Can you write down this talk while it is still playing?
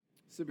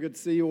Super good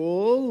to see you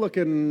all.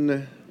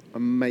 Looking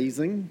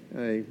amazing.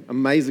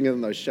 Amazinger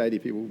than those shady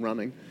people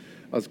running.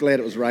 I was glad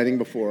it was raining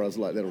before. I was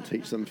like, that'll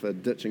teach them for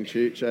ditching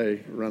church,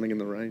 running in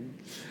the rain.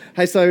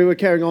 Hey, so we're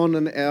carrying on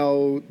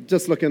in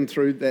just looking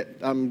through that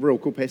real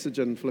cool passage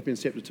in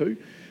Philippians chapter 2,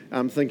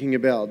 thinking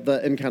about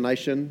the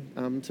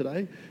incarnation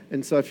today.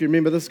 And so if you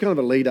remember, this is kind of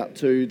a lead up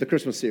to the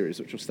Christmas series,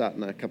 which will start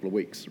in a couple of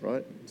weeks,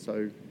 right?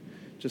 So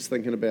just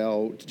thinking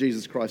about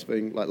Jesus Christ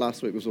being, like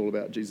last week was all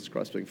about Jesus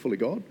Christ being fully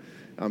God,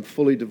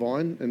 fully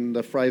divine. And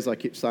the phrase I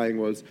kept saying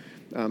was,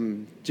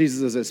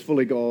 Jesus is as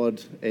fully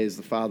God as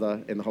the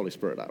Father and the Holy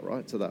Spirit are,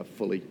 right? So they're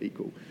fully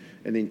equal.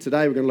 And then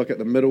today we're going to look at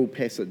the middle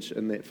passage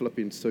in that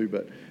Philippians 2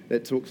 bit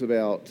that talks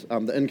about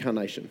the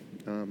incarnation.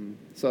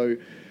 So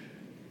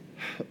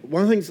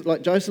one of the things,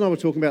 like Jason and I were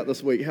talking about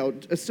this week, how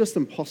it's just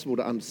impossible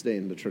to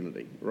understand the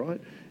Trinity, right?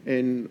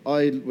 And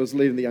I was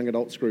leading the young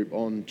adults group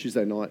on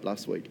Tuesday night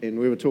last week, and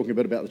we were talking a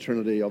bit about the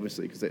Trinity,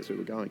 obviously, because that's where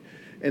we're going.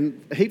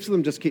 And heaps of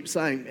them just keep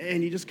saying,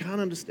 man, you just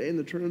can't understand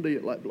the Trinity,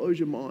 it like blows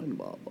your mind,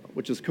 blah, blah,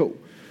 which is cool.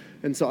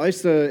 And so I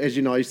used to, as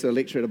you know, I used to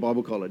lecture at a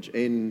Bible college,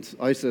 and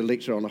I used to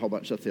lecture on a whole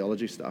bunch of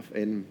theology stuff,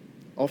 and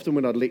often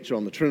when I'd lecture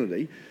on the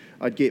Trinity,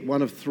 I'd get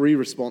one of three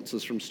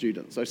responses from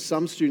students. So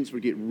some students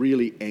would get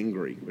really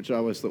angry, which I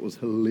always thought was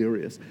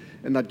hilarious,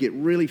 and they'd get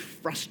really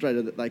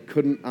frustrated that they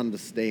couldn't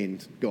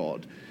understand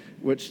God,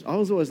 which I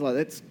was always like,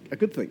 that's a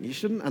good thing. You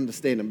shouldn't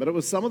understand him. But it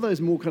was some of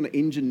those more kind of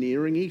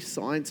engineering-y,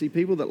 science-y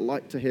people that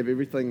like to have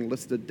everything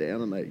listed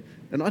down,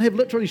 and I'd have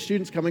literally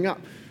students coming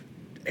up,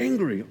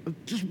 angry, I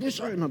just wish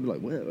and I'd be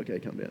like, well, okay,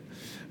 calm down.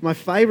 My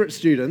favourite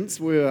students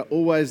were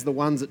always the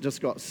ones that just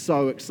got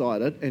so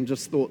excited and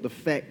just thought the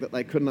fact that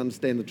they couldn't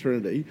understand the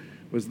Trinity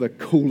was the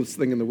coolest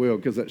thing in the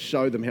world because it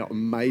showed them how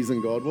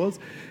amazing God was.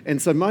 And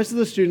so most of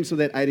the students were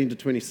that 18 to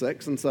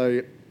 26, and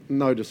so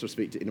no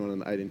disrespect to anyone in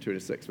the 18 to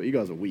 26, but you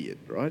guys are weird,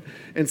 right?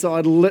 And so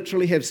I'd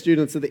literally have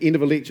students at the end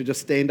of a lecture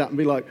just stand up and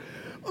be like,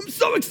 I'm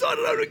so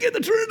excited I don't get the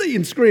Trinity,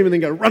 and scream, and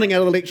then go running out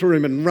of the lecture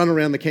room and run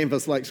around the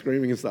campus like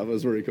screaming and stuff. It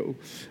was really cool.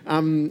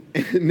 And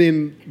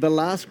then the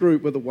last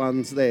group were the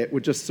ones that were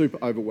just super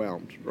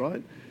overwhelmed,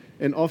 right?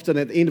 And often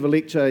at the end of a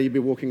lecture, you'd be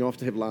walking off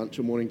to have lunch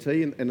or morning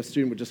tea, and a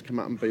student would just come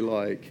up and be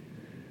like,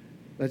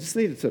 they just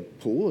needed to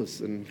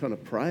pause and kind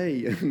of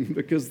pray,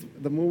 because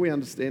the more we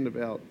understand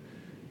about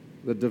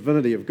the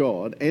divinity of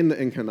God and the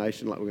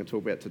incarnation, like we're going to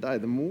talk about today,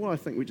 the more I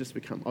think we just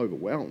become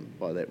overwhelmed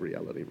by that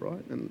reality,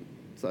 right? And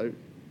so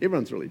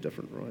everyone's really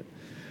different, right?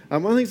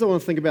 One of the things I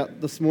want to think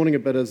about this morning a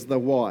bit is the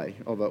why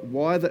of it.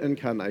 Why the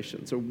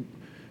incarnation? So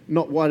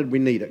not why did we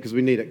need it, because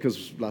we need it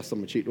because last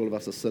time we checked, all of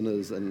us are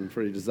sinners and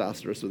pretty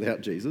disastrous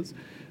without Jesus.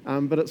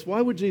 But it's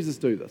why would Jesus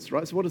do this,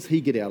 right? So what does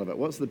he get out of it?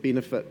 What's the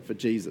benefit for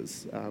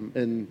Jesus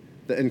in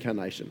the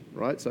incarnation,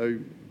 right? So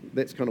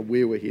that's kind of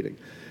where we're heading.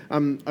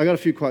 I got a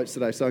few quotes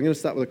today, so I'm going to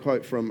start with a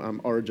quote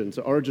from Origen.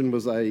 So Origen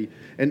was an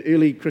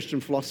early Christian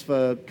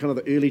philosopher, kind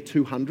of the early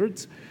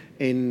 200s,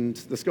 and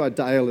this guy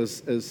Dale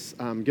is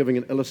giving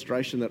an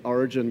illustration that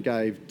Origen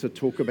gave to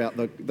talk about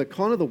the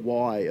kind of the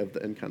why of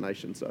the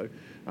incarnation. So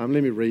let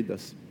me read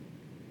this.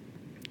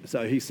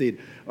 So he said,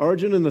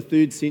 Origen in the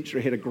 3rd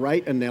century had a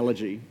great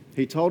analogy.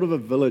 He told of a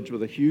village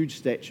with a huge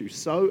statue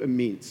so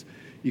immense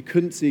you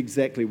couldn't see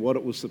exactly what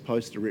it was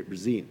supposed to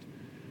represent.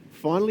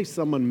 Finally,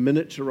 someone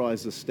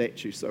miniaturized the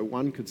statue so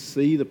one could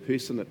see the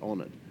person on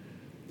it.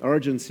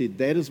 Origen said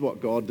that is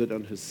what God did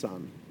in his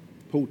Son.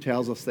 Paul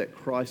tells us that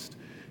Christ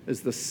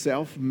is the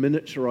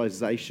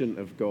self-miniaturization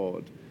of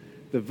God,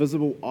 the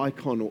visible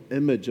icon or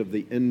image of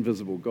the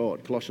invisible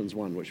God. Colossians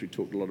 1, which we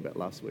talked a lot about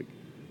last week.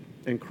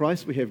 In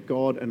Christ we have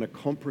God in a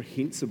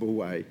comprehensible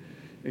way.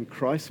 In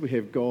Christ we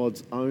have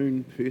God's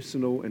own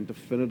personal and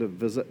definitive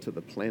visit to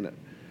the planet.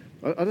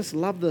 I just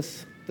love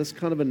this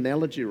kind of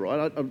analogy,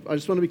 right? I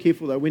just want to be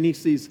careful, though, when he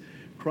says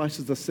Christ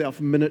is the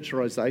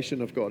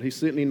self-miniaturization of God, he's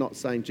certainly not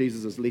saying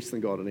Jesus is less than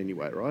God in any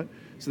way, right?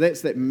 So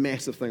that's that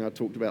massive thing I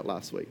talked about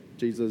last week.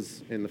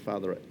 Jesus and the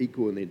Father are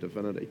equal in their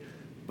divinity.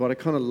 But I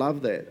kind of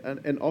love that.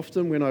 And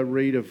often when I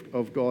read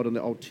of God in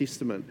the Old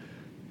Testament,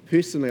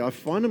 personally, I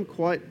find him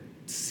quite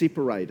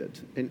separated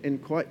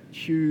and quite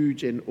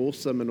huge and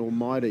awesome and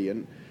almighty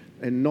and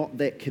not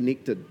that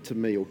connected to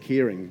me or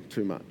caring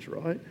too much,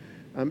 right?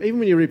 Even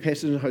when you read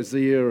passages in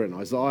Hosea and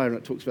Isaiah and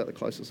it talks about the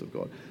closeness of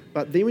God.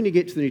 But then when you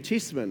get to the New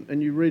Testament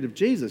and you read of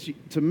Jesus,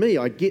 to me,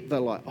 I get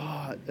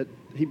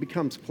he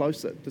becomes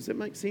closer. Does that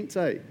make sense,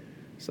 eh?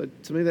 So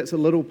to me, that's a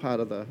little part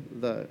of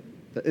the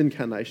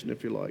incarnation,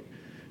 if you like.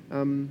 I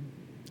want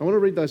to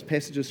read those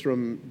passages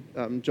from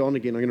John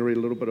again. I'm going to read a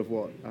little bit of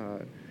what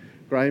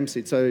Graham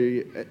said.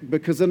 So,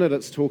 because in it,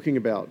 it's talking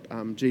about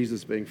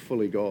Jesus being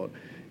fully God.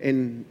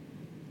 And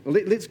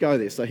let's go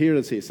there. So here it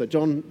is here. So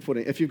John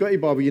 14. If you've got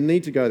your Bible, you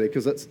need to go there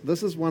because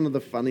this is one of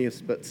the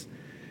funniest bits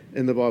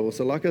in the Bible.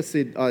 So like I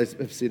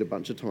have said a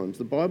bunch of times,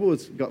 the Bible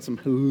has got some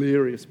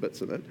hilarious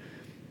bits in it.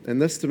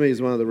 And this to me is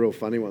one of the real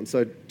funny ones.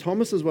 So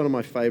Thomas is one of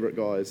my favourite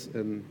guys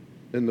in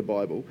in the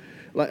Bible.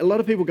 Like, a lot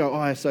of people go,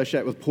 I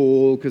associate with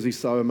Paul because he's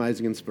so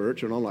amazing and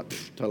spiritual, and I'm like,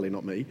 totally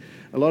not me.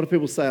 A lot of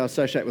people say I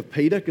associate with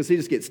Peter because he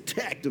just gets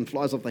tacked and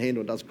flies off the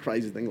handle and does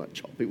crazy things like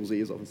chop people's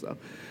ears off and stuff.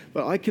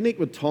 But I connect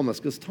with Thomas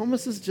because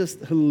Thomas is just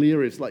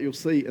hilarious, like you'll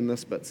see in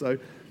this bit. So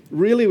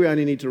really we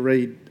only need to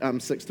read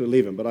 6 to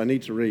 11, but I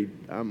need to read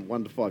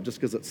 1 to 5 just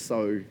because it's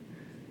so,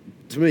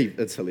 to me,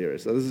 it's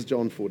hilarious. So this is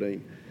John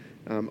 14.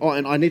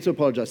 And I need to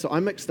apologise. So I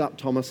mixed up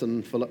Thomas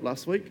and Philip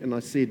last week, and I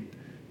said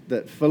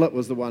that Philip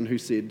was the one who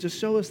said, just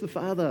show us the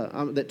Father.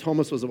 That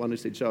Thomas was the one who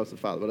said, show us the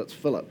Father, but it's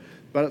Philip.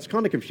 But it's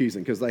kind of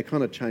confusing because they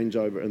kind of change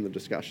over in the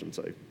discussion.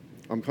 So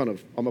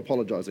I'm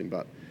apologising,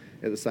 but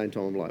at the same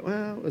time, I'm like,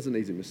 well, it's an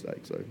easy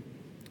mistake. So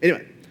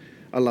anyway,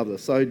 I love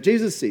this. So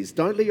Jesus says,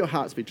 don't let your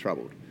hearts be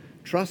troubled.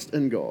 Trust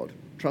in God.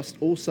 Trust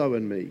also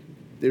in me.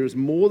 There is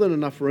more than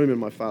enough room in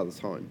my Father's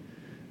home.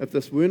 If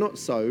this were not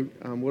so,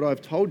 would I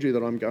have told you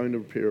that I'm going to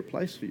prepare a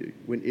place for you?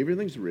 When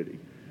everything's ready,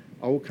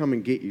 I will come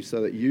and get you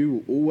so that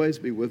you will always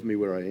be with me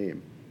where I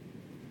am.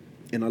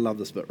 And I love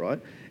this bit, right?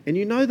 And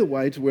you know the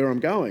way to where I'm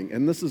going.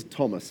 And this is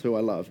Thomas, who I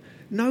love.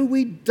 No,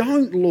 we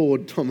don't,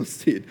 Lord, Thomas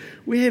said.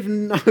 We have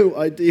no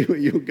idea where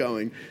you're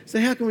going.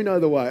 So how can we know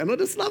the way? And I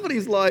just love it.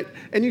 He's like,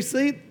 and you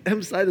see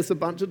him say this a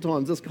bunch of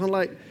times. It's kind of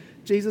like,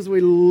 Jesus, we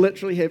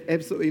literally have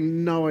absolutely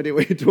no idea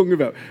what you're talking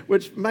about,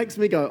 which makes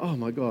me go, oh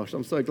my gosh,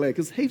 I'm so glad.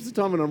 Because heaps of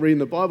time when I'm reading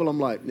the Bible, I'm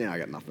like, I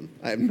got nothing.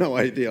 I have no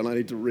idea, and I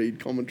need to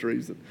read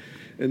commentaries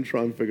and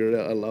try and figure it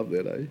out. I love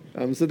that, eh?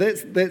 So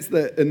that's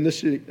the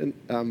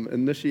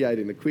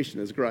initiating the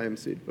question, as Graham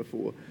said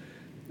before.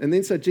 And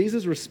then so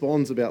Jesus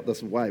responds about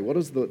this way. What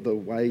is the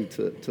way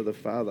to the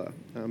Father?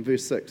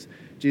 Verse 6,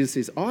 Jesus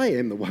says, I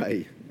am the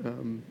way.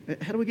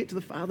 How do we get to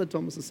the Father,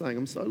 Thomas is saying?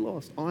 I'm so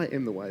lost. I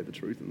am the way, the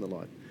truth, and the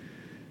life.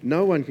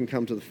 No one can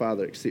come to the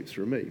Father except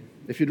through me.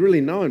 If you'd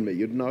really known me,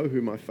 you'd know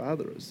who my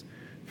Father is.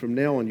 From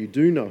now on, you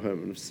do know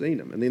him and have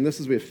seen him. And then this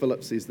is where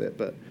Philip says that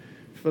bit.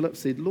 Philip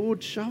said,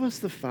 Lord, show us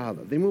the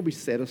Father, then we'll be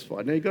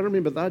satisfied. Now, you've got to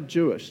remember, they're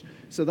Jewish,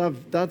 so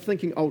they're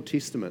thinking Old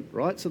Testament,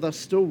 right? So they're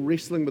still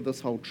wrestling with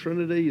this whole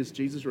Trinity. Is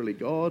Jesus really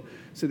God?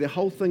 So their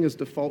whole thing is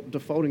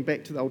defaulting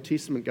back to the Old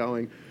Testament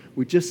going,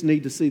 we just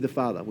need to see the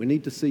Father. We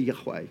need to see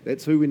Yahweh.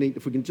 That's who we need.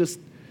 If we can just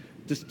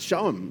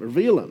show him,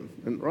 reveal him,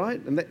 and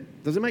right? And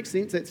that, does it make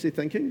sense? That's their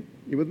thinking?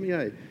 You with me,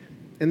 eh?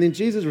 And then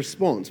Jesus'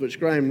 response, which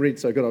Graham read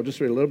so good, I'll just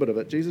read a little bit of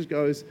it. Jesus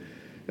goes,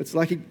 it's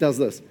like he does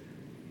this,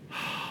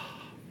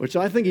 which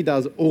I think he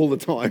does all the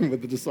time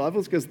with the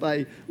disciples because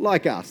they,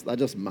 like us, they're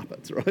just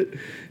muppets, right?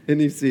 And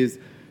he says,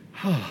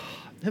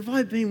 have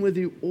I been with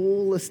you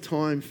all this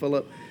time,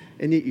 Philip,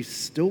 and yet you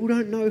still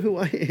don't know who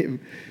I am?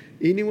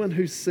 Anyone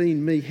who's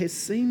seen me has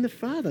seen the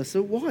Father,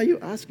 so why are you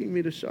asking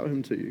me to show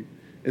him to you?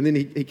 And then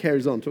he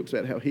carries on, talks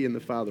about how he and the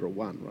Father are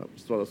one, right?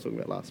 Which is what I was talking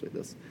about last week,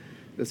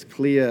 this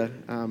clear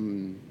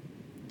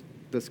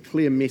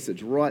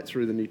message right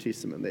through the New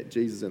Testament that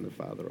Jesus and the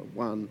Father are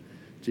one.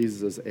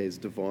 Jesus is as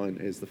divine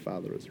as the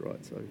Father is,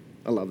 right? So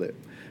I love that.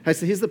 Hey,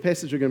 so here's the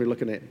passage we're going to be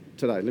looking at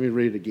today. Let me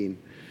read it again.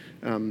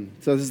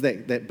 So this is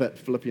that bit,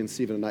 Philippians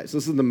 7 and 8. So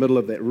this is in the middle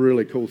of that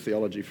really cool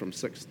theology from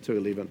 6 to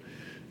 11.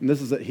 And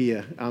this is it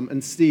here.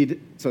 Instead,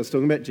 so it's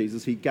talking about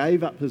Jesus, he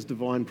gave up his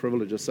divine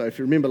privileges. So if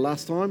you remember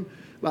last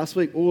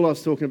week, all I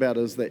was talking about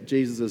is that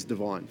Jesus is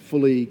divine,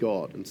 fully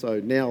God. And so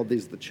now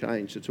there's the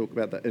change to talk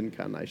about the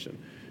incarnation,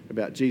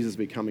 about Jesus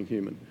becoming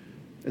human.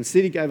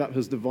 Instead, he gave up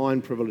his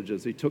divine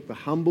privileges. He took the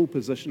humble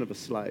position of a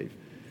slave.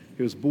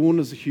 He was born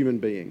as a human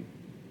being.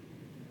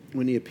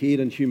 When he appeared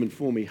in human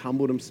form, he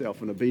humbled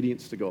himself in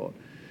obedience to God.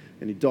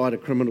 And he died a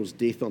criminal's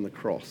death on the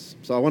cross.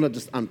 So I want to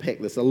just unpack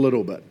this a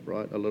little bit,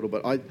 right? A little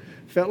bit. I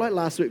felt like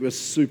last week was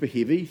super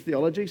heavy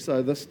theology,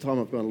 so this time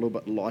I've gone a little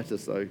bit lighter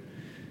so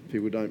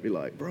people don't be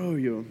like, bro,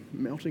 you're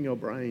melting our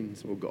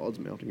brains, or God's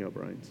melting our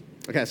brains.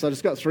 Okay, so I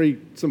just got 3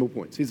 simple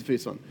points. Here's the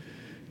first one.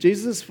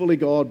 Jesus is fully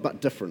God,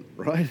 but different,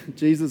 right?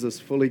 Jesus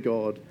is fully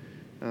God,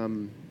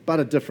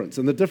 but a difference.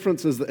 And the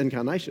difference is the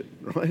incarnation,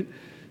 right?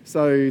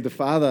 So the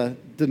Father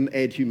didn't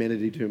add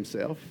humanity to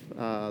himself.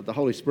 The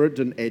Holy Spirit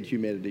didn't add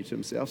humanity to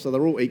himself. So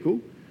they're all equal.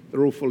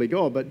 They're all fully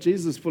God. But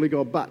Jesus is fully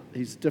God, but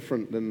he's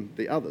different than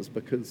the others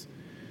because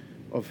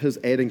of his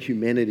adding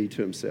humanity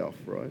to himself,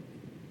 right?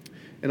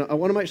 And I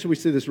want to make sure we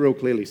see this real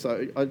clearly.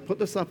 So I put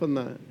this up in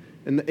the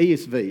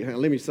ESV. Hang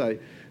on, let me say.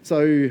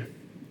 So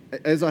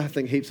as I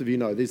think heaps of you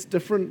know, there's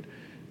different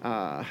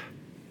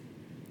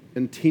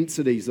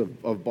intensities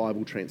of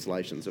Bible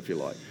translations, if you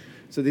like.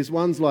 So there's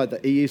ones like the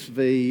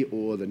ESV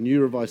or the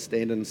New Revised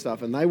Standard and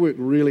stuff, and they work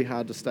really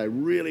hard to stay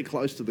really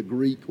close to the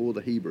Greek or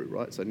the Hebrew,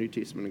 right? So New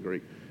Testament and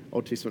Greek,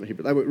 Old Testament and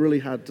Hebrew. They work really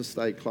hard to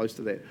stay close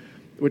to that,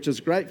 which is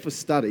great for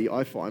study,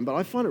 I find, but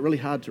I find it really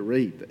hard to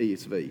read the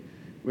ESV.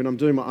 When I'm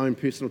doing my own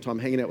personal time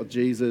hanging out with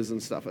Jesus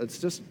and stuff,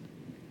 it's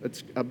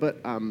a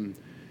bit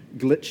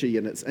glitchy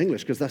in its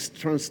English because they're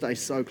trying to stay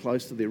so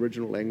close to the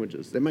original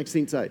languages. That makes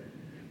sense, eh?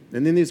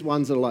 And then there's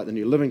ones that are like the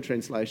New Living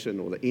Translation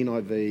or the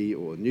NIV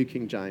or New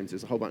King James.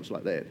 There's a whole bunch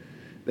like that.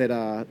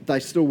 They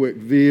still work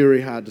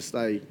very hard to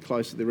stay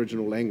close to the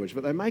original language,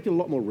 but they make it a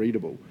lot more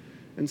readable.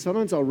 And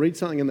sometimes I'll read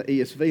something in the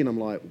ESV and I'm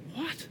like,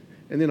 what?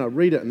 And then I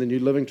read it in the New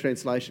Living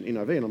Translation,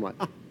 NIV, and I'm like,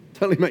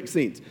 totally makes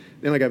sense.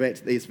 Then I go back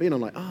to the ESV and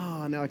I'm like,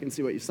 now I can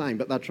see what you're saying,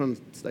 but they're trying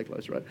to stay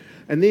close, right?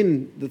 And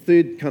then the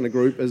third kind of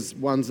group is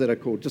ones that are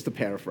called just a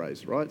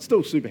paraphrase, right?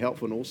 Still super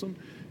helpful and awesome.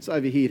 So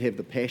over here you'd have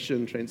the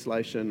Passion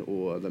Translation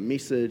or the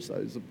Message,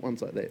 those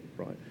ones like that,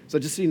 right? So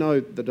just so you know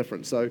the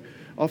difference. So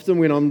often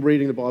when I'm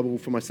reading the Bible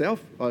for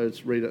myself, I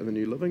just read it in the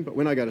New Living, but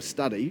when I go to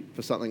study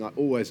for something, I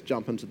always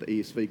jump into the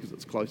ESV because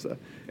it's closer,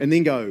 and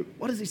then go,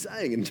 what is he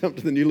saying? And jump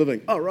to the New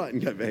Living. Oh, right,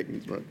 and go back,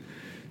 right?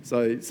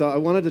 So I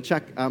wanted to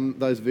chuck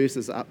those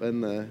verses up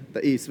in the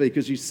ESV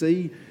because you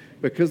see,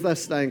 because they're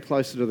staying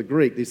closer to the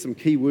Greek, there's some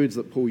key words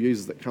that Paul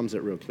uses that comes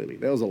out real clearly.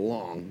 That was a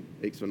long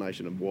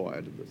explanation of why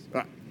I did this.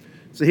 All right,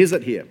 so here's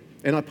it here.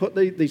 And I put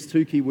these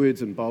two key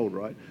words in bold,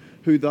 right?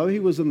 Who, though he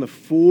was in the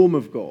form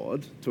of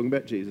God, talking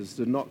about Jesus,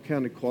 did not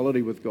count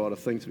equality with God a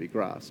thing to be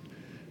grasped,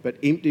 but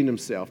emptied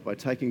himself by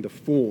taking the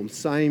form,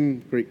 same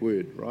Greek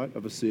word, right,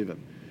 of a servant.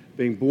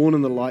 Being born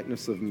in the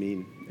likeness of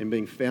men and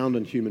being found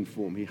in human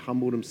form, he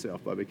humbled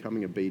himself by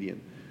becoming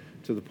obedient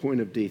to the point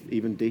of death,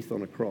 even death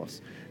on a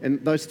cross.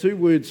 And those two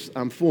words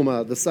form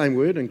the same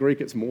word. In Greek,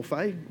 it's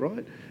morphe,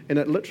 right? And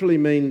it literally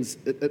means,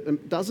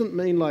 it doesn't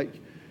mean like.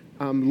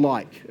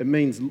 It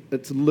means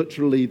it's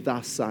literally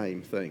the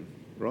same thing,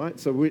 right?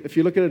 So if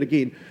you look at it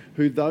again,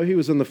 who though he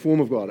was in the form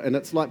of God, and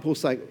it's like Paul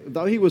saying,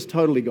 though he was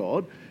totally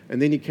God, and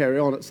then you carry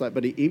on, it's like,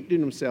 but he emptied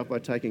himself by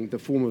taking the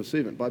form of a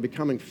servant, by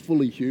becoming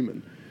fully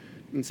human.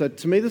 And so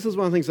to me, this is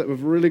one of the things that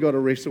we've really got to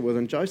wrestle with.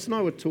 And Jose and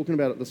I were talking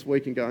about it this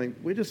week and going,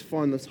 we just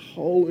find this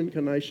whole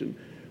incarnation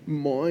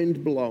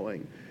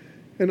mind-blowing.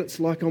 And it's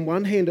like, on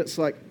one hand, it's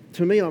like,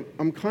 to me,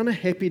 I'm kind of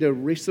happy to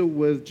wrestle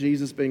with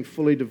Jesus being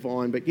fully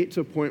divine, but get to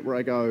a point where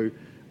I go,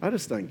 I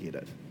just don't get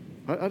it.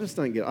 I just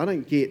don't get it. I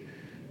don't get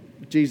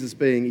Jesus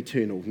being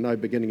eternal, no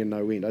beginning and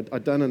no end. I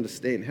don't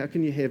understand. How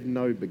can you have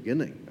no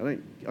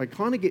beginning? I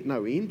kind of get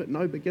no end, but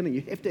no beginning.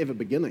 You have to have a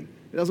beginning.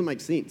 It doesn't make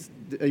sense.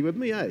 Are you with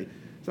me, eh?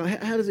 So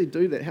how does he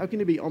do that? How can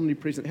you be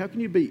omnipresent? How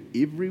can you be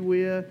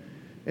everywhere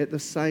at the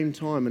same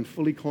time and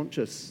fully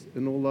conscious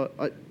and all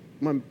that?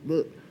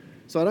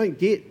 So I don't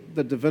get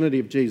the divinity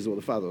of Jesus or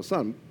the Father or the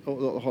Son or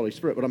the Holy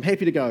Spirit, but I'm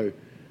happy to go,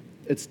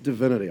 it's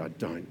divinity. I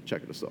don't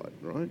chuck it aside,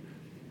 right?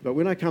 But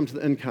when I come to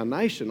the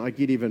incarnation, I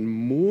get even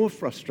more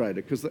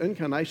frustrated because the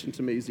incarnation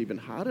to me is even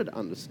harder to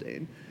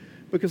understand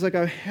because I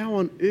go, how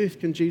on earth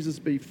can Jesus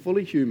be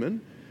fully human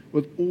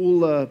with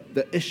all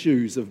the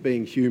issues of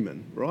being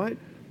human, right?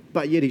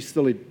 But yet he's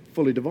still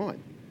fully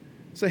divine.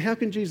 So how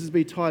can Jesus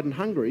be tired and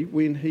hungry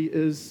when he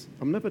is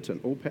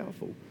omnipotent,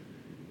 all-powerful?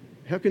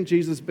 How can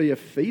Jesus be a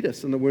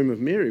fetus in the womb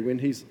of Mary when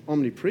he's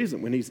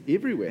omnipresent, when he's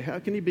everywhere? How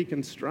can he be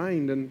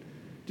constrained? And do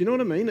you know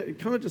what I mean? It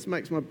kind of just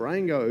makes my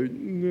brain go,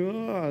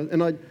 nah.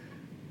 And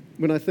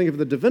when I think of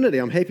the divinity,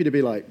 I'm happy to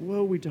be like,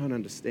 well, we don't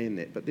understand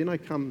that. But then I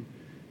come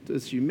to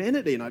this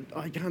humanity and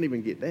I can't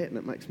even get that, and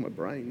it makes my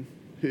brain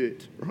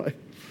hurt, right?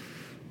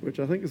 Which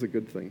I think is a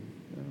good thing.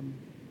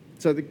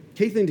 So the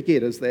key thing to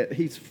get is that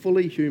he's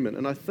fully human.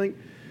 And I think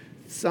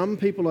some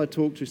people I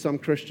talk to, some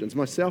Christians,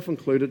 myself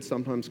included,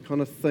 sometimes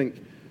kind of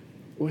think,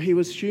 well, he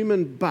was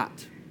human,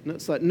 but. And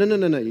it's like, no,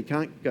 you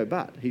can't go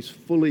but. He's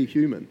fully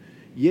human.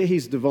 Yeah,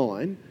 he's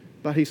divine,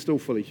 but he's still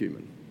fully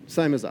human.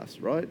 Same as us,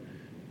 right?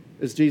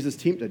 Is Jesus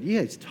tempted?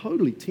 Yeah, he's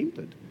totally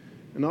tempted.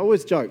 And I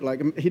always joke,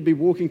 like he'd be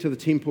walking to the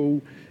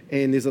temple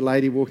and there's a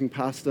lady walking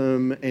past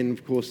him, and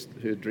of course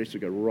her dress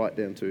would go right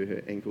down to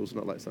her ankles,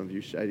 not like some of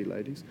you shady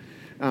ladies.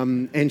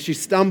 And she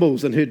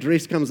stumbles and her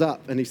dress comes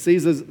up and he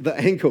sees the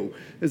ankle.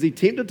 Is he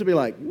tempted to be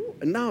like,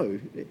 no,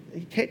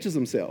 he catches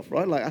himself,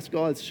 right? Like us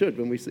guys should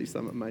when we see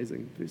some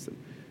amazing person.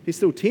 He's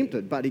still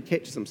tempted, but he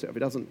catches himself. He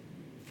doesn't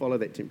follow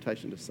that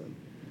temptation to sin.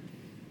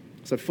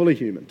 So fully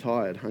human,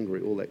 tired,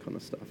 hungry, all that kind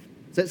of stuff.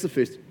 So that's the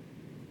first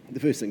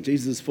thing.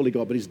 Jesus is fully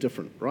God, but he's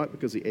different, right?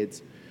 Because he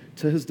adds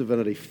to his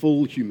divinity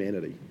full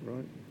humanity,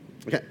 right?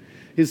 Okay,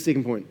 here's the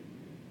second point.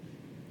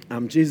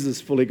 Jesus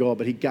is fully God,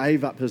 but he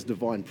gave up his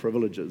divine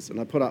privileges. And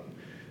I put up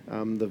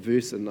the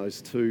verse in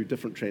those two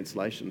different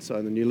translations. So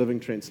in the New Living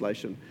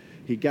Translation,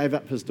 he gave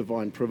up his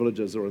divine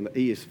privileges, or in the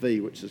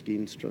ESV, which is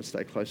again trying to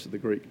stay close to the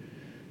Greek,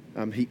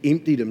 he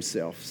emptied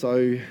himself.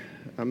 So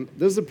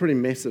this is a pretty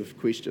massive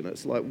question.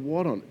 It's like,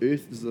 what on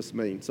earth does this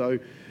mean? So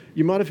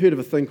you might have heard of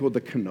a thing called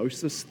the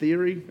kenosis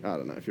theory. I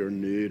don't know if you're a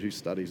nerd who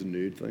studies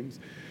nerd things.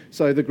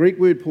 So the Greek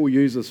word Paul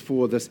uses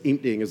for this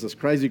emptying is this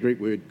crazy Greek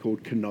word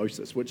called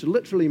kenosis, which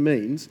literally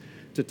means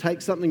to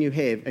take something you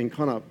have and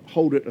kind of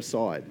hold it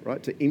aside,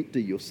 right? To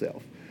empty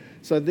yourself.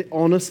 So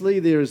honestly,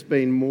 there has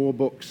been more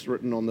books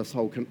written on this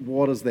whole,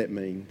 what does that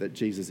mean, that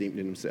Jesus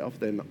emptied himself?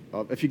 Then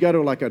if you go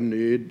to like a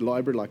nerd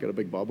library, like at a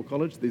big Bible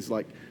college, there's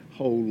like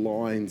whole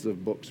lines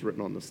of books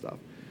written on this stuff.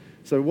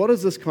 So what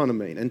does this kind of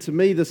mean? And to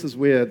me, this is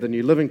where the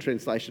New Living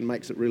Translation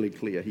makes it really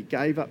clear. He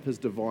gave up his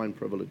divine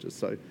privileges.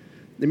 So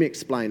let me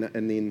explain it,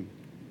 and then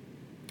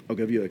I'll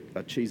give you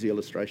a cheesy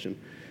illustration.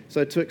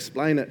 So to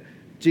explain it,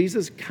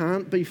 Jesus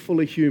can't be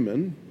fully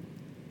human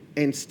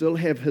and still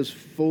have his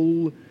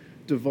full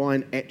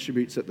divine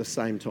attributes at the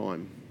same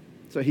time.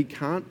 So he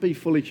can't be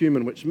fully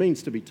human, which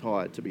means to be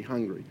tired, to be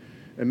hungry.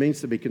 It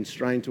means to be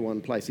constrained to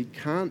one place. He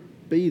can't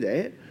be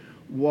that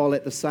while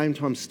at the same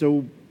time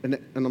still, and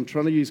I'm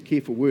trying to use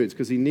careful words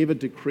because he never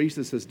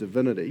decreases his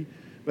divinity,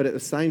 but at the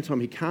same time,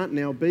 he can't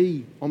now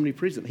be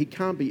omnipresent. He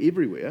can't be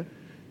everywhere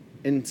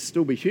and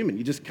still be human.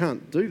 You just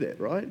can't do that,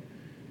 right?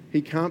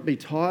 He can't be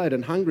tired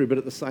and hungry, but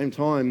at the same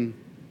time,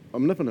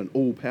 omnipotent,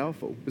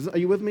 all-powerful. Are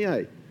you with me,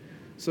 eh?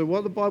 So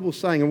what the Bible's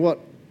saying, and what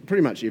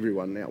pretty much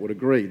everyone now would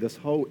agree, this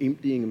whole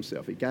emptying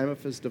himself, he gave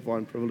up his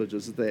divine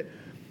privileges, is that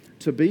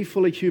to be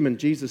fully human,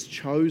 Jesus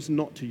chose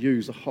not to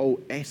use a whole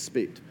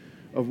aspect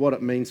of what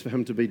it means for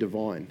him to be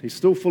divine. He's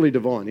still fully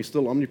divine. He's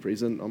still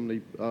omnipresent,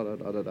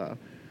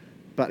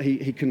 but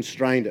he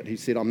constrained it. He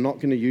said, I'm not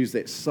going to use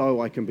that so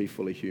I can be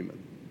fully human,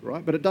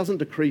 right? But it doesn't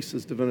decrease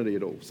his divinity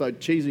at all. So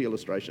cheesy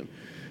illustration.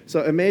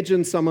 So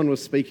imagine someone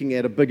was speaking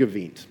at a big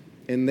event,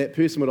 and that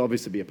person would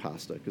obviously be a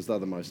pastor because they're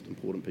the most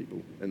important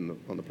people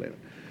on the planet.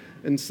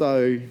 And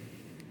so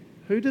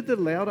who did the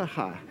louder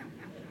ha?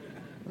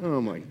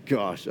 Oh my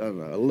gosh, I don't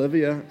know,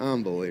 Olivia,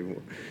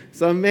 unbelievable.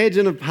 So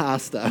imagine a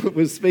pastor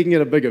was speaking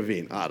at a big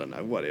event, I don't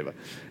know, whatever.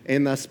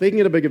 And they're speaking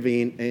at a big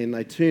event and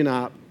they turn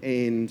up,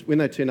 and when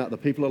they turn up, the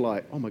people are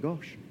like, oh my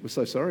gosh, we're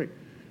so sorry.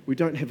 We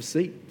don't have a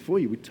seat for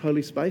you. We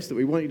totally spaced it.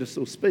 We want you to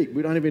still speak.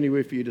 We don't have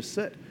anywhere for you to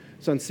sit.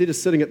 So instead of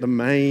sitting at the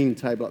main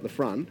table at the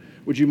front,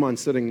 would you mind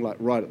sitting like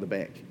right at the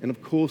back? And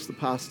of course the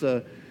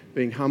pastor,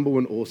 being humble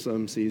and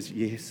awesome, says,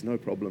 yes, no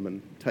problem, and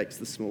takes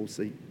the small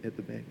seat at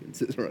the back and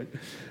sits right.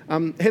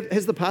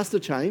 Has the pastor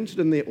changed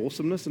in their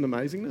awesomeness and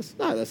amazingness?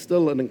 No, they're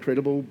still an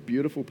incredible,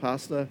 beautiful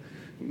pastor,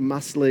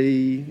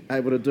 muscly,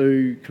 able to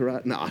do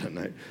karate. No, I don't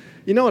know.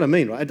 You know what I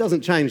mean, right? It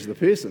doesn't change the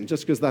person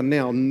just because they're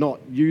now not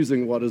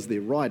using what is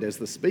their right as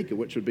the speaker,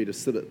 which would be to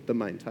sit at the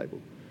main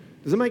table.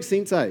 Does it make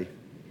sense, eh?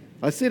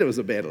 I said it was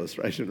a bad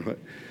illustration, right?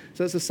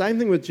 So it's the same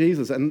thing with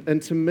Jesus.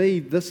 And to me,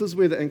 this is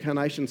where the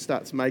incarnation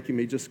starts making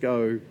me just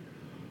go,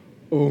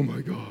 oh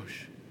my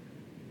gosh.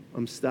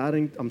 I'm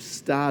starting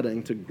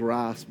to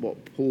grasp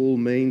what Paul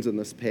means in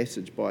this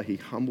passage by he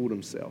humbled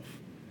himself.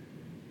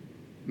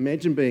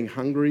 Imagine being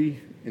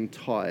hungry and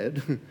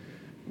tired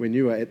when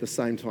you are at the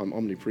same time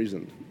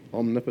omnipresent,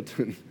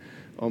 omnipotent.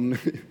 At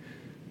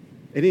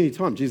any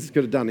time, Jesus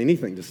could have done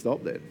anything to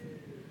stop that.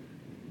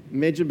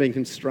 Imagine being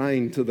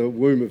constrained to the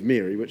womb of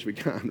Mary, which we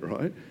can't,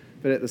 right?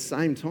 But at the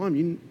same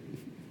time,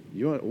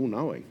 you are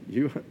all-knowing.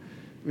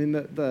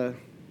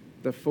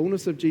 The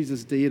fullness of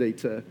Jesus' deity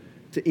to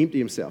empty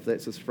himself,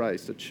 that's his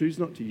phrase, to choose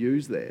not to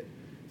use that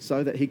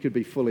so that he could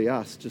be fully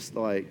us, just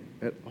like,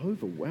 it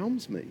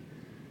overwhelms me.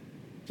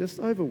 Just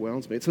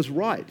overwhelms me. It's his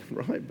right?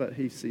 But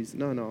he says,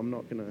 no, I'm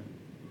not going to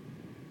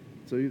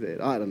do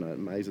that. I don't know, it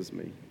amazes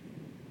me.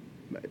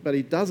 But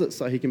he does it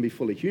so he can be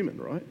fully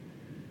human, right?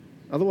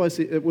 Otherwise,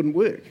 it wouldn't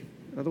work.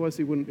 Otherwise,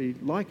 he wouldn't be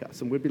like us.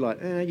 And we'd be like,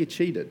 you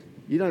cheated.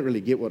 You don't really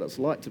get what it's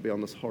like to be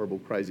on this horrible,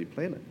 crazy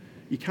planet.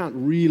 You can't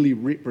really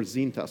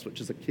represent us, which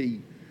is a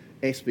key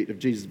aspect of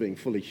Jesus being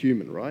fully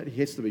human, right? He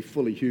has to be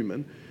fully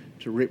human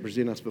to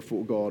represent us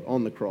before God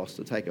on the cross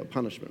to take our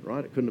punishment,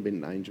 right? It couldn't have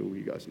been an angel.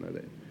 You guys know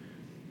that.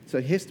 So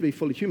he has to be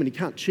fully human. He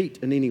can't cheat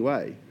in any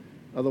way.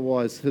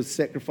 Otherwise, his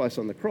sacrifice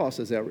on the cross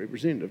as our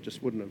representative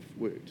just wouldn't have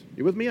worked.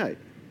 You with me, eh?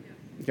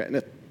 Okay,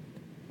 now,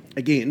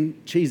 again,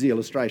 cheesy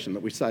illustration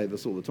that we say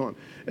this all the time.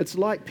 It's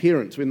like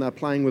parents when they're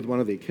playing with one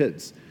of their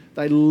kids.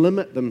 They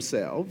limit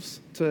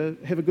themselves to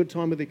have a good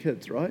time with their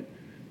kids, right?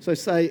 So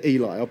say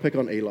Eli. I'll pick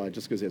on Eli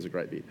just because he has a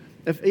great beard.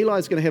 If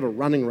Eli's going to have a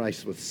running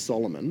race with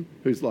Solomon,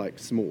 who's like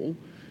small,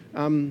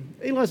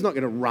 Eli's not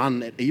going to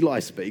run at Eli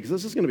speed because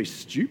this is going to be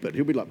stupid.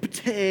 He'll be like,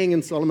 patang,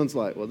 and Solomon's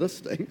like, well, this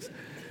stinks.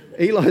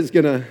 Eli's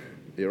going to,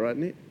 you all right,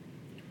 Net?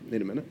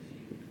 Need a minute.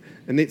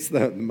 And that's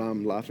the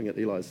mum laughing at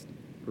Eli's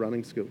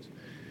running skills.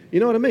 You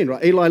know what I mean,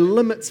 right? Eli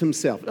limits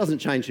himself. It doesn't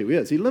change who he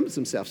is. He limits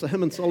himself. So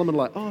him and Solomon are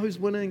like, oh, who's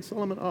winning?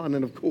 Solomon. Oh, and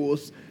then, of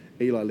course,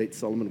 Eli lets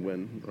Solomon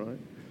win, right?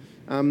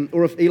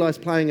 Or if Eli's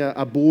playing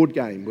a board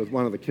game with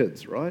one of the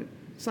kids, right?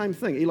 Same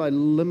thing. Eli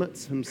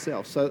limits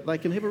himself so that they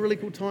can have a really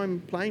cool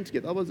time playing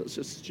together. Otherwise, it's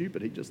just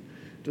stupid. He just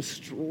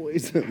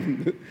destroys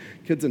them.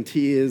 Kids in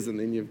tears, and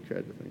then you've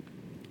created the thing.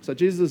 So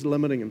Jesus is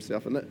limiting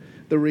himself. And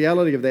the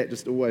reality of that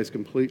just always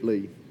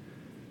completely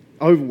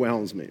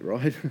overwhelms me,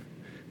 right?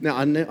 Now,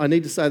 I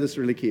need to say this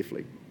really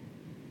carefully.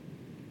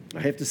 I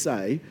have to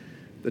say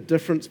the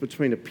difference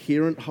between a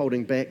parent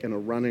holding back in a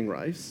running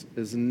race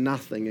is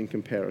nothing in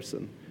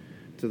comparison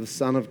to the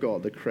Son of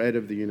God, the creator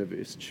of the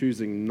universe,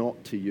 choosing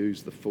not to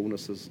use the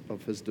fullness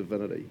of his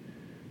divinity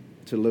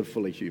to live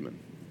fully human.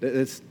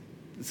 It's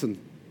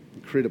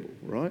incredible,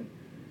 right?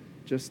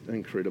 Just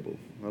incredible.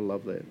 I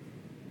love that.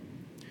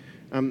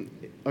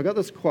 I got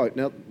this quote.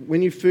 Now,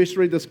 when you first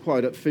read this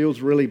quote, it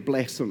feels really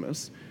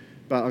blasphemous,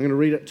 but I'm going to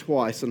read it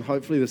twice, and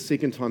hopefully the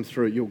second time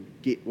through you'll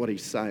get what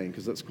he's saying,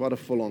 because it's quite a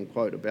full-on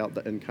quote about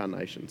the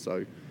incarnation,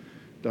 so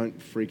don't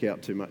freak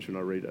out too much when I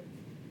read it.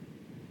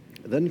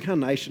 The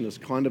incarnation is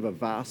kind of a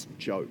vast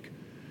joke,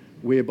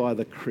 whereby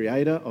the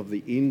creator of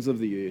the ends of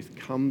the earth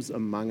comes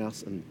among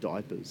us in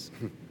diapers,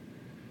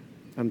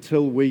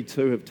 until we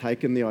too have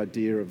taken the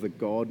idea of the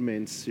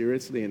God-man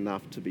seriously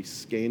enough to be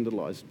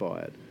scandalized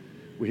by it.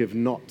 we have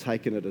not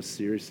taken it as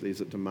seriously as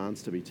it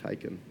demands to be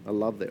taken. I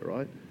love that,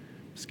 right?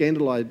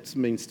 Scandalized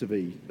means to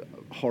be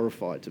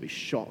horrified, to be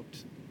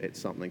shocked at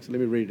something. So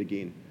let me read it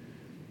again.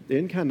 The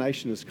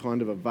incarnation is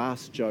kind of a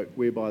vast joke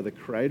whereby the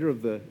creator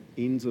of the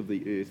ends of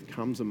the earth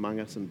comes among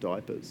us in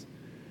diapers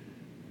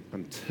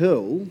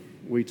until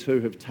we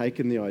too have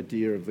taken the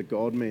idea of the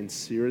God-man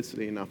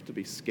seriously enough to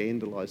be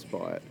scandalized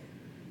by it.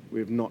 We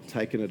have not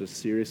taken it as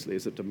seriously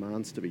as it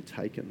demands to be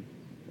taken.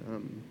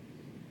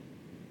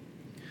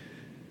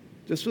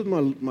 Just with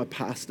my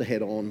pastor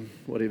hat on,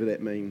 whatever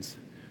that means,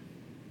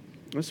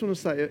 I just want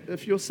to say,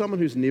 if you're someone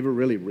who's never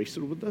really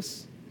wrestled with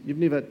this, you've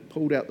never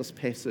pulled out this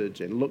passage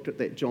and looked at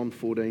that John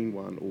 14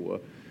 one or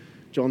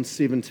John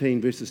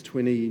 17 verses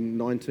 20,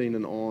 19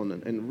 and on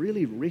and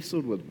really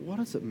wrestled with what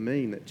does it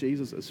mean that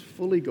Jesus is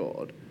fully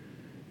God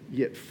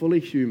yet fully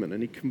human,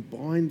 and he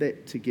combined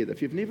that together.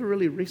 If you've never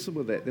really wrestled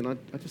with that, then I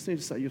just need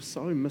to say you're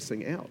so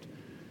missing out.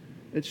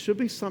 It should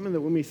be something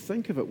that when we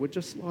think of it, we're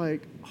just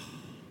like,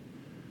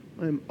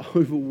 I am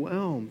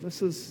overwhelmed.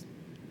 This is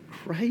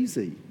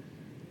crazy.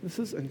 This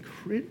is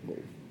incredible.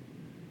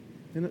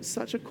 And it's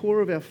such a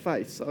core of our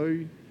faith. So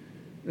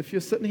if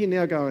you're sitting here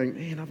now going,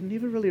 man, I've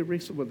never really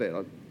wrestled with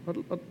that,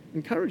 I'd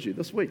encourage you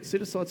this week,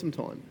 set aside some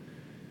time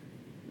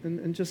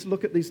and just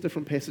look at these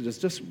different passages.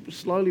 Just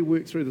slowly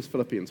work through this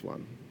Philippians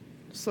one.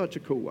 Such a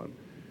cool one.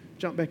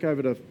 Jump back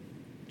over to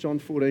John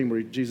 14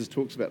 where Jesus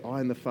talks about I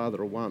and the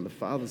Father are one. The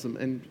Father's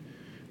and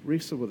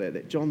wrestle with that.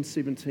 That John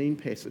 17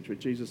 passage where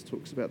Jesus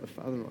talks about the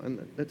Father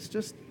and it's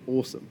just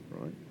awesome,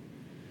 right?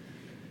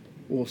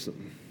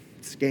 Awesome.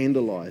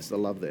 Scandalized. I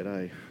love that,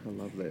 eh? I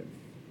love that.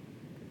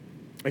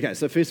 Okay,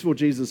 so first of all,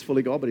 Jesus is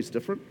fully God, but he's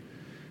different.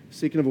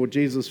 Second of all,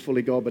 Jesus is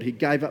fully God, but he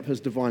gave up his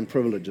divine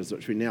privileges,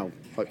 which we now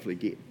hopefully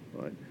get,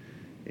 right?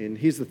 And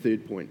here's the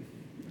third point.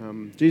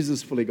 Jesus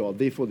is fully God,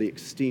 therefore the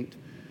extent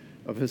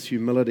of his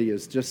humility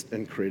is just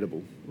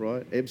incredible,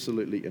 right?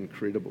 Absolutely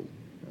incredible.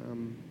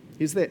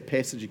 Here's that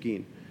passage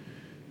again.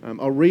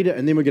 I'll read it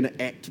and then we're going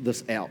to act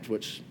this out,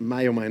 which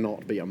may or may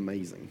not be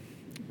amazing.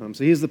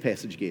 So here's the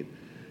passage again.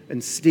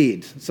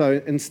 Instead,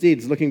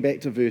 looking back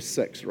to verse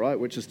 6, right,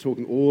 which is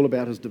talking all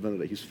about his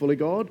divinity. He's fully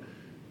God,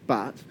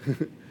 but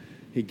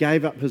he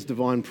gave up his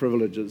divine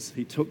privileges.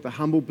 He took the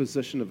humble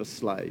position of a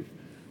slave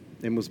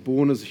and was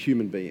born as a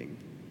human being.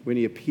 When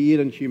he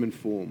appeared in human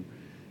form,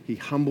 he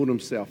humbled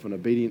himself in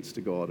obedience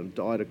to God and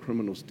died a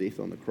criminal's death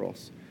on the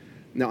cross.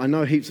 Now, I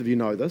know heaps of you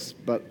know this,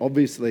 but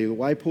obviously the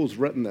way Paul's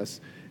written this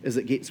is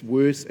it gets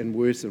worse and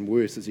worse and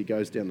worse as he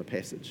goes down the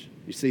passage.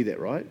 You see that,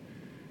 right?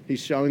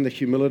 He's showing the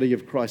humility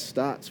of Christ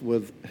starts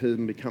with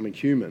him becoming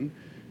human,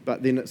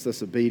 but then it's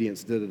this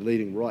obedience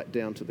leading right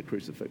down to the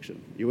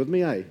crucifixion. You with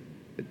me, eh?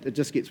 It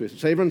just gets worse.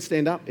 So everyone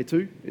stand up,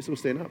 let's all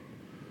stand up.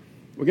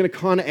 We're going to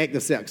kind of act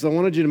this out because I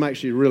wanted you to make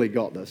sure you really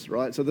got this,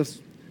 right? So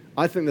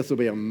I think this will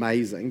be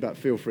amazing, but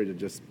feel free to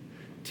just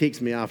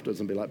text me afterwards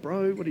and be like,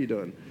 bro, what are you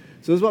doing?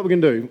 So this is what we're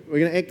going to do. We're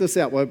going to act this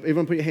out.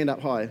 Everyone put your hand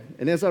up high.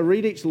 And as I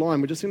read each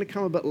line, we're just going to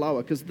come a bit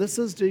lower because this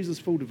is Jesus'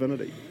 full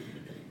divinity.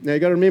 Now,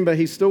 you've got to remember,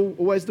 he's still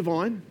always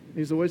divine.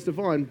 He's always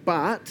divine,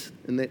 but,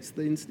 and that's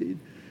the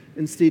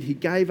instead, he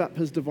gave up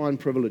his divine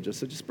privileges.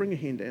 So just bring your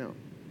hand down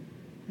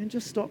and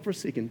just stop for a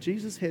second.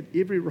 Jesus had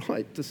every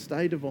right to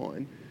stay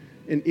divine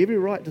and every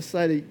right to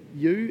say to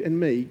you and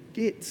me,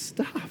 get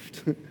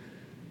stuffed.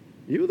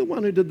 You were the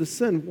one who did the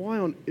sin. Why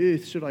on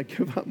earth should I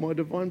give up my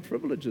divine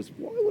privileges?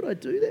 Why would I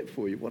do that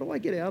for you? What do I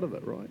get out of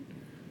it, right?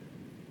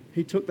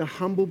 He took the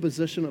humble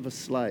position of a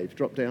slave.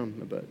 Drop down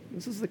a bit.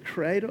 This is the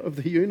creator of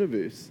the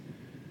universe.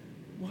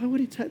 Why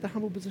would he take the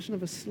humble position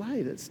of a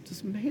slave? That's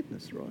just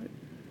madness, right?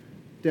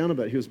 Down a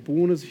bit. He was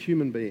born as a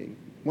human being,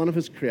 one of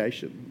his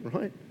creation,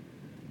 right?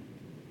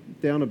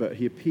 Down a bit.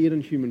 He appeared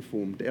in human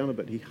form. Down a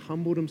bit. He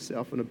humbled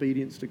himself in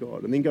obedience to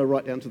God. And then go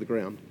right down to the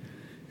ground.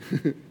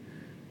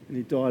 And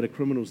he died a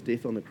criminal's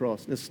death on the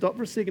cross. Now stop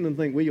for a second and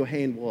think where your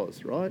hand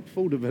was, right?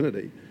 Full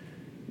divinity.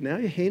 Now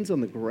your hand's on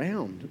the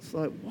ground. It's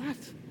like, what?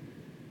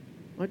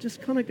 I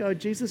just kind of go,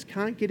 Jesus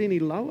can't get any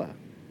lower.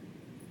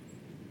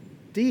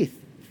 Death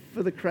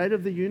for the creator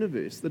of the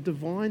universe, the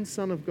divine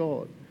Son of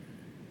God,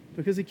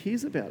 because he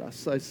cares about us.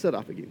 So sit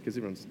up again, because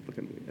everyone's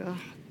looking at me.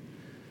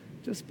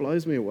 Just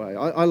blows me away.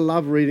 I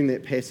love reading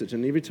that passage,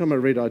 and every time I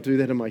read it, I do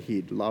that in my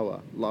head. Lower,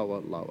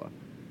 lower, lower.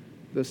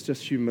 This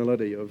just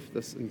humility of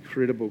this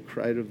incredible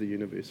creator of the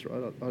universe,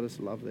 right? I just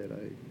love that,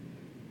 eh?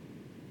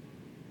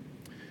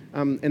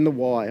 And the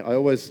why. I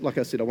always, like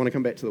I said, I want to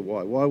come back to the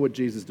why. Why would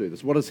Jesus do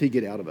this? What does he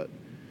get out of it?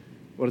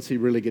 What does he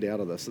really get out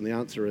of this? And the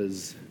answer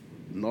is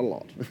not a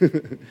lot,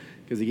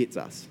 because he gets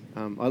us.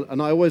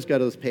 And I always go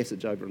to this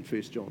passage over in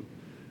 1 John.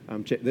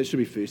 That should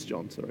be 1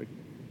 John, sorry.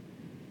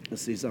 It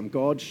says,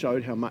 God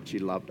showed how much he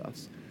loved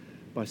us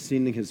by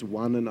sending his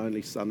one and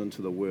only Son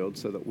into the world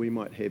so that we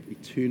might have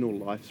eternal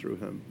life through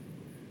him.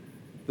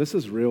 This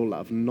is real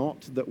love,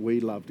 not that we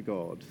loved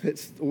God.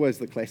 That's always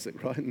the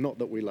classic, right? Not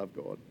that we love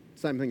God.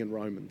 Same thing in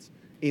Romans.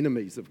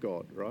 Enemies of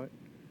God, right?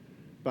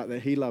 But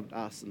that he loved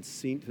us and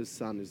sent his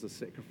Son as a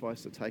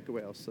sacrifice to take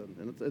away our sin.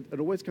 And it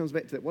always comes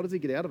back to that. What does he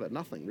get out of it?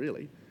 Nothing,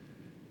 really.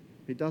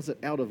 He does it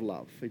out of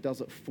love. He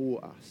does it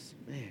for us.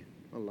 Man,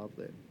 I love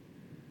that.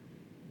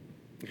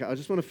 Okay, I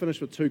just want to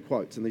finish with two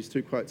quotes, and these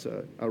two quotes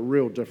are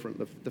real different.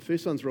 The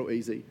first one's real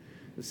easy.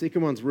 The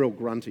second one's real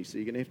grunty, so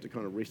you're going to have to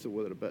kind of wrestle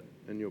with it a bit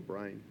in your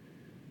brain.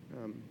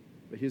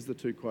 But here's the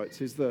two quotes.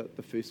 Here's the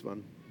first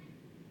one.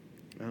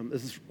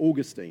 This is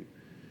Augustine.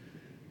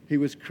 He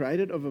was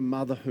created of a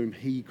mother whom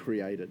he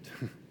created.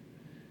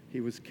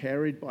 He was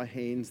carried by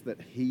hands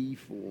that he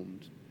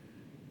formed.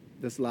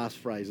 This last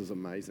phrase is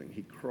amazing.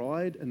 He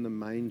cried in the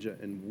manger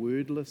in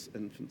wordless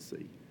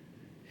infancy.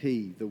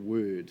 He, the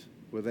Word,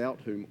 without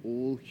whom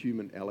all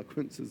human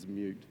eloquence is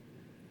mute.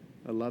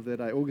 I love that.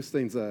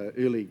 Augustine's an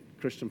early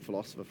Christian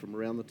philosopher from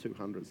around the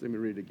 200s. Let me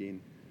read it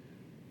again.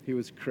 He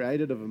was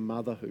created of a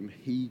mother whom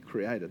he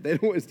created.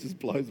 That always just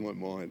blows my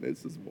mind.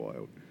 That's just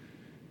wild.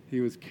 He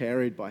was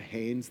carried by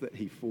hands that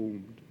he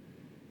formed.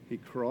 He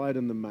cried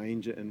in the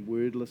manger in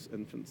wordless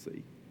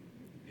infancy.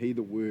 He,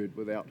 the Word,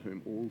 without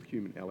whom all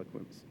human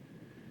eloquence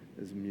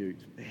is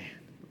mute. Man,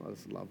 I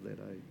just love that,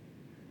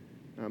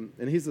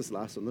 And here's this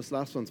last one. This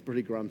last one's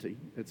pretty grunty.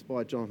 It's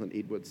by Jonathan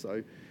Edwards.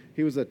 So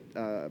he was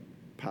a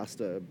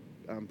pastor,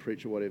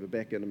 preacher, whatever,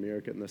 back in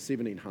America in the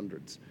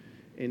 1700s.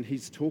 And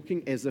he's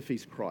talking as if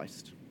he's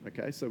Christ.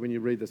 Okay, so when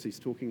you read this, he's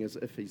talking as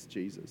if he's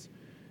Jesus.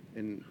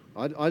 And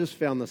I just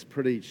found this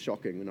pretty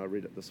shocking when I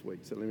read it this week.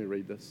 So let me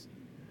read this.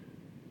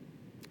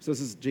 So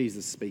this is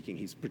Jesus speaking.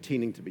 He's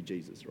pretending to be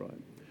Jesus, right?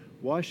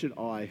 Why should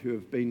I, who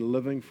have been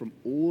living from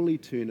all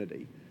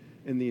eternity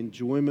in the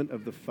enjoyment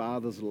of the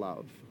Father's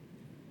love,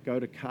 go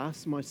to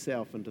cast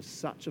myself into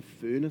such a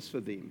furnace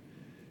for them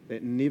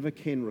that never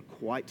can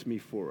requite me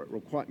for it?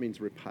 Requite means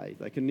repay.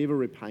 They can never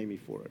repay me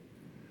for it.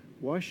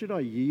 Why should I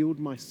yield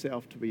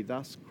myself to be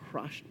thus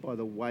crushed by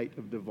the weight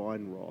of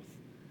divine wrath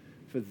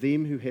for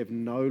them who have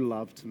no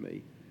love to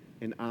me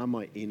and are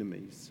my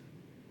enemies?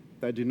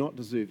 They do not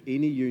deserve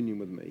any union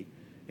with me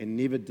and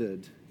never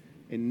did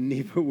and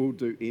never will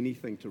do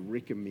anything to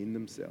recommend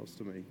themselves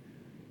to me.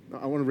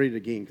 I want to read it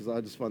again because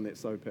I just find that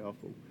so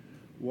powerful.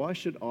 Why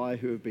should I,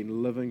 who have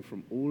been living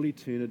from all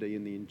eternity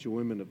in the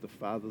enjoyment of the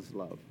Father's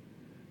love,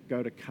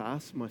 go to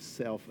cast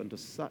myself into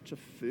such a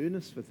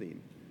furnace for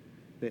them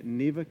that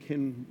never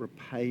can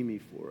repay me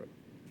for it?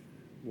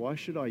 Why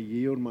should I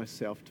yield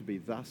myself to be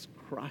thus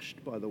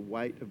crushed by the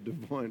weight of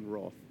divine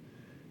wrath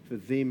for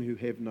them who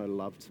have no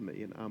love to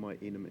me and are my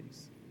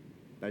enemies?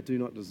 They do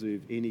not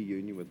deserve any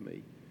union with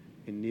me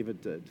and never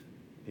did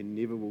and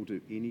never will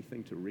do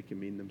anything to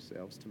recommend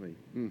themselves to me.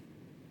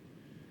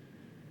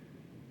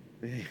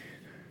 Man.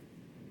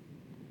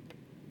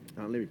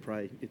 Let me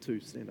pray. You two,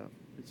 stand up.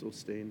 Let's all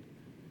stand.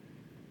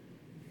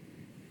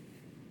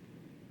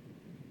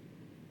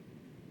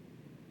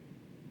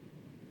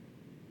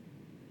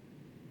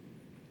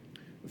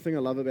 The thing I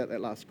love about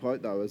that last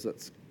quote, though, is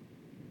it's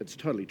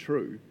totally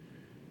true,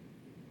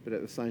 but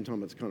at the same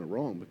time it's kind of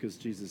wrong because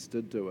Jesus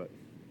did do it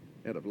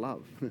out of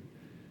love,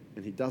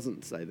 and he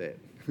doesn't say that.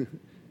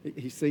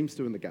 He seems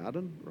to in the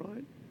garden,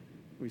 right?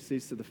 He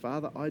says to the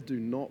Father, I do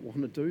not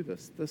want to do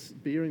this. This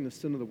bearing the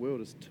sin of the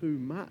world is too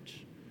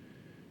much.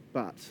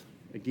 But,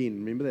 again,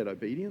 remember that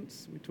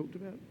obedience we talked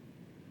about?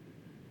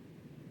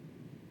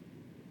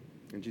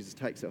 And Jesus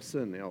takes our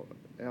sin,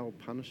 our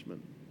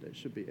punishment, that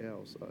should be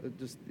ours. It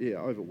just,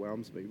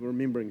 overwhelms me. We're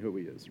remembering who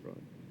he is, right?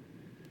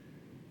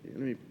 Yeah,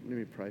 let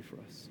me pray for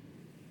us.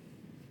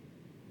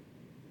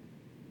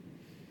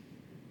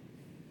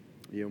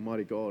 Yeah,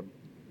 Almighty God,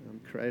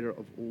 creator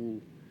of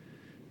all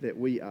that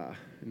we are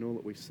and all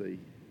that we see,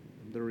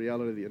 the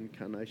reality of the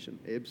incarnation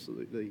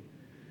absolutely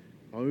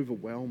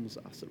overwhelms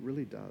us. It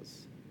really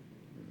does.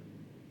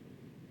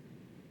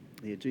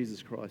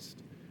 Jesus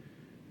Christ,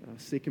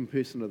 second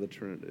person of the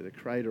Trinity, the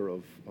creator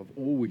of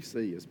all we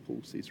see, as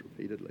Paul says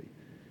repeatedly.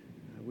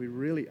 We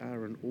really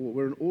are in awe.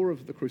 We're in awe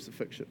of the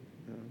crucifixion,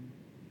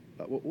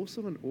 but we're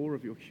also in awe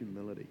of your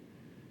humility.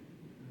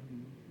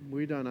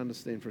 We don't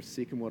understand for a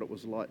second what it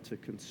was like to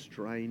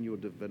constrain your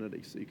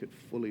divinity so you could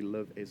fully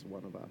live as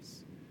one of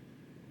us.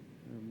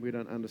 We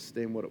don't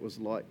understand what it was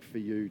like for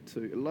you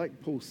to,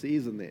 like Paul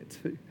says in that,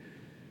 to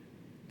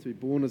be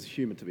born as a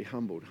human, to be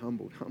humbled,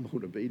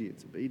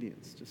 obedience,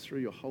 just through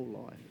your whole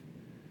life.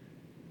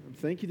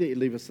 Thank you that you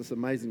leave us this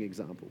amazing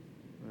example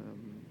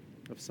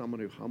of someone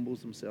who humbles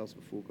themselves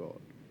before God.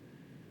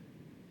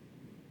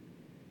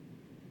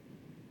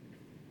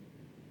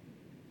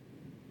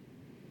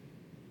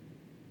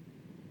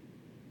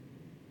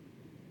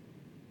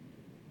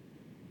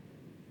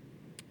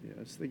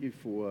 I just thank you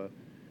for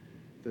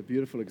the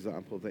beautiful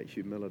example of that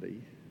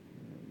humility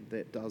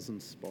that does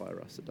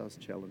inspire us, it does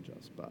challenge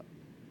us, but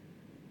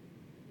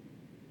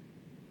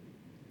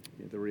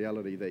the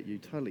reality that you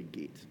totally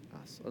get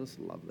us. I just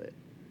love that.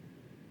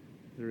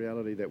 The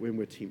reality that when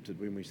we're tempted,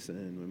 when we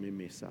sin, when we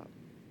mess up,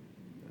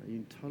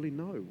 you totally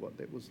know what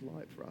that was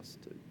like for us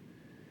to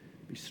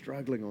be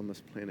struggling on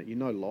this planet. You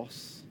know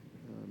loss,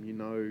 you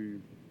know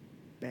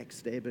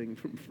backstabbing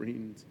from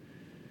friends,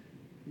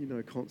 you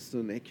know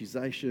constant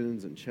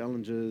accusations and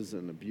challenges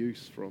and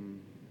abuse from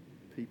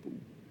people.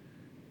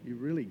 You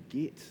really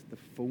get the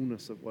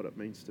fullness of what it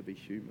means to be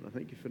human. I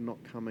thank you for not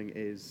coming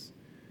as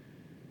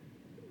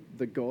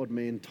the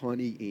God-man,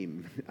 tiny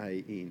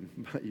M-A-N,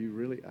 but you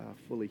really are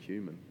fully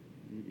human.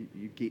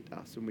 You get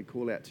us, and we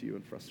call out to you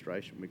in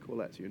frustration. We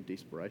call out to you in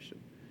desperation.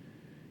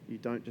 You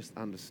don't just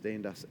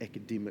understand us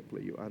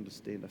academically, you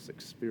understand us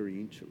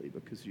experientially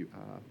because you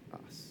are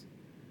us.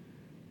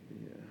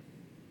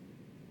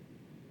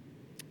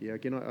 Yeah,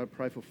 again, I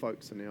pray for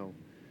folks in our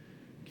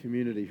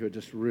community who are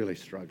just really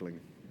struggling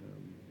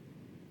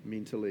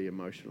mentally,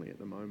 emotionally at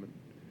the moment.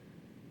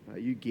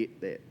 You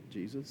get that,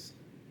 Jesus.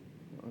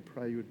 I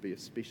pray you would be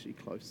especially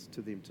close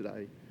to them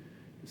today,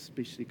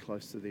 especially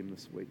close to them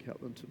this week. Help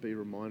them to be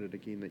reminded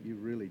again that you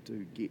really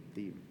do get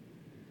them,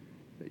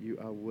 that you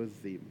are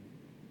with them,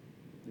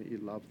 that you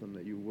love them,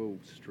 that you will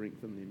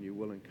strengthen them, you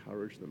will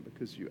encourage them,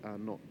 because you are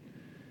not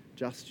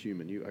just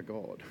human, you are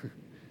God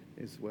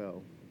as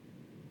well.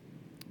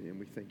 Yeah, and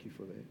we thank you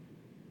for that.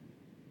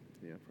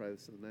 Yeah, I pray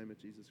this in the name of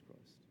Jesus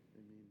Christ.